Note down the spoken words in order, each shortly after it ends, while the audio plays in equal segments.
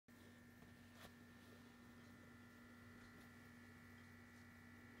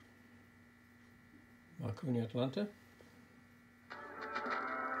Marconi Atlanta.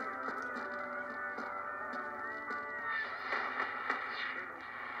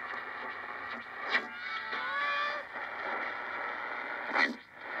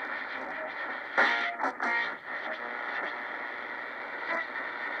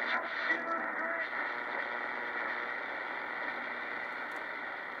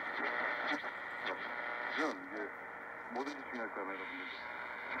 뭐든지 중요할까요, 여러분들?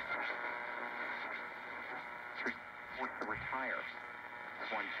 What's the retire?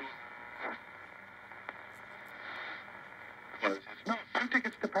 1, 2. No, 2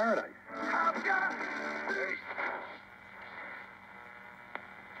 tickets to paradise. Hey.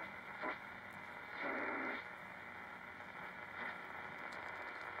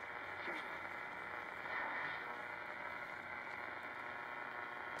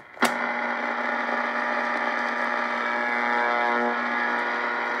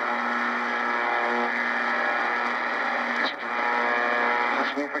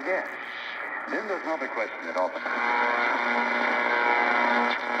 We forget. Then there's another question that often.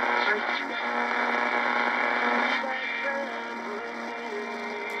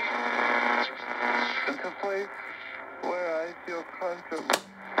 It's a place where I feel comfortable.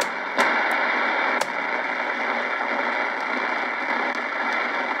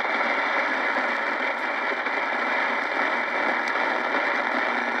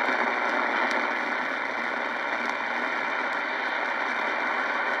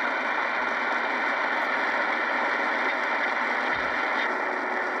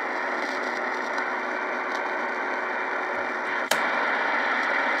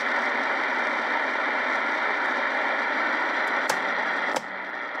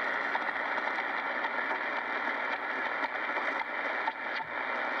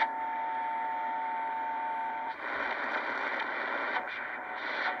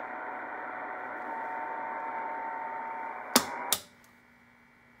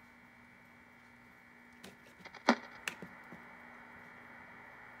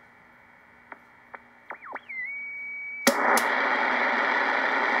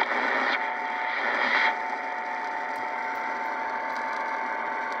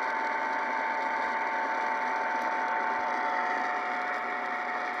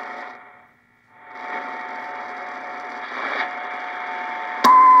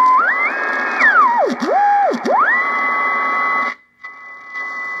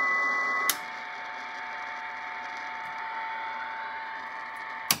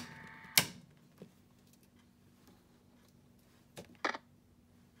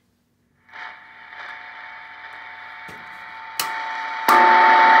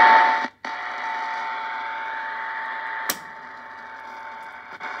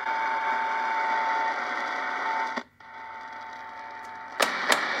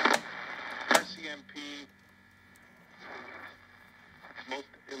 Most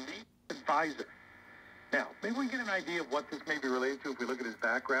elite advisor. Now, maybe we get an idea of what this may be related to if we look at his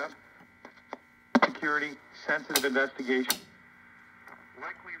background. Security, sensitive investigation.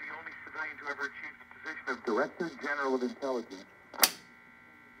 Likely the only civilian to ever achieve the position of Director General of Intelligence.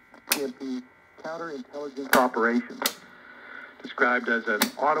 CMP, Counterintelligence Operations. Described as an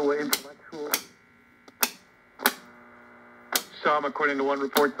Ottawa intellectual. Some, according to one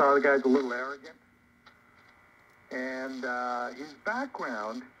report, saw the guy's a little arrogant. And his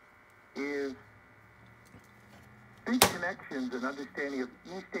background is big connections and understanding of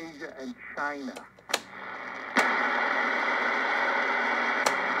East Asia and China.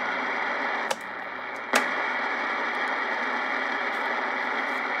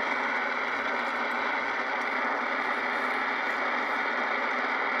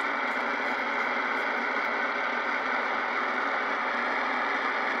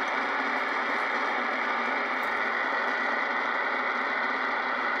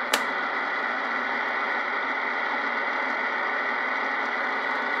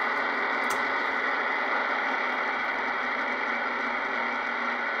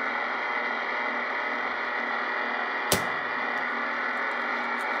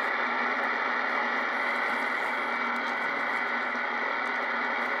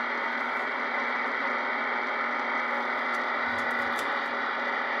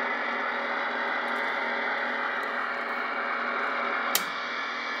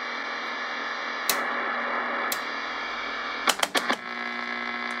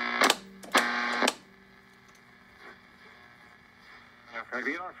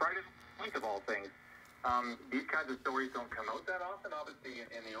 You know, Friday's point of all things. These kinds of stories don't come out that often, obviously,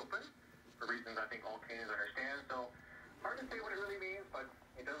 in the open, for reasons I think all Canadians understand. So, hard to say what it really means, but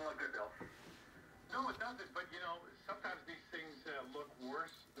it doesn't look good, Bill. No, it doesn't. But, you know, sometimes these things look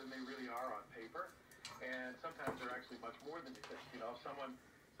worse than they really are on paper. And sometimes they're actually much more than you think. You know, someone,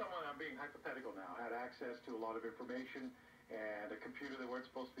 I'm being hypothetical now, had access to a lot of information and a computer they weren't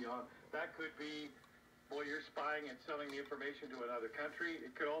supposed to be on. That could be, boy, you're spying and selling the information to another country.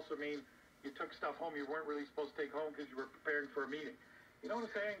 It could also mean you took stuff home you weren't really supposed to take home because you were preparing for a meeting. You know what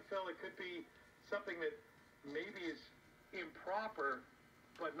I'm saying, Phil? It could be something that maybe is improper,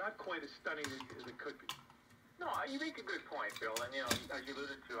 but not quite as stunning as it could be. No, you make a good point, Bill. And, you know, as you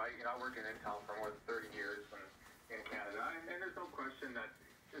alluded to, I worked in Intel for more than 30 years in Canada, and there's no question that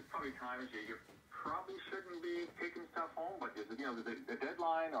there's probably times you probably shouldn't be taking stuff home, but there's a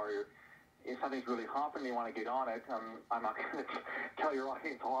deadline, or if something's really hot and you want to get on it. I'm not going to tell your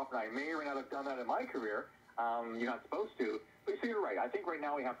audience how often I may or may not have done that in my career. You're not supposed to. But so you're right. I think right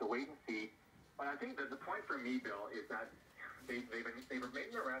now we have to wait and see. But I think that the point for me, Bill, is that they've made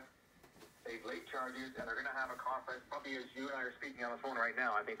an arrest, they've laid charges, and they're going to have a conference, probably as you and I are speaking on the phone right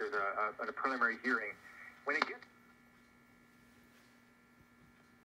now. I think there's a preliminary hearing. When it gets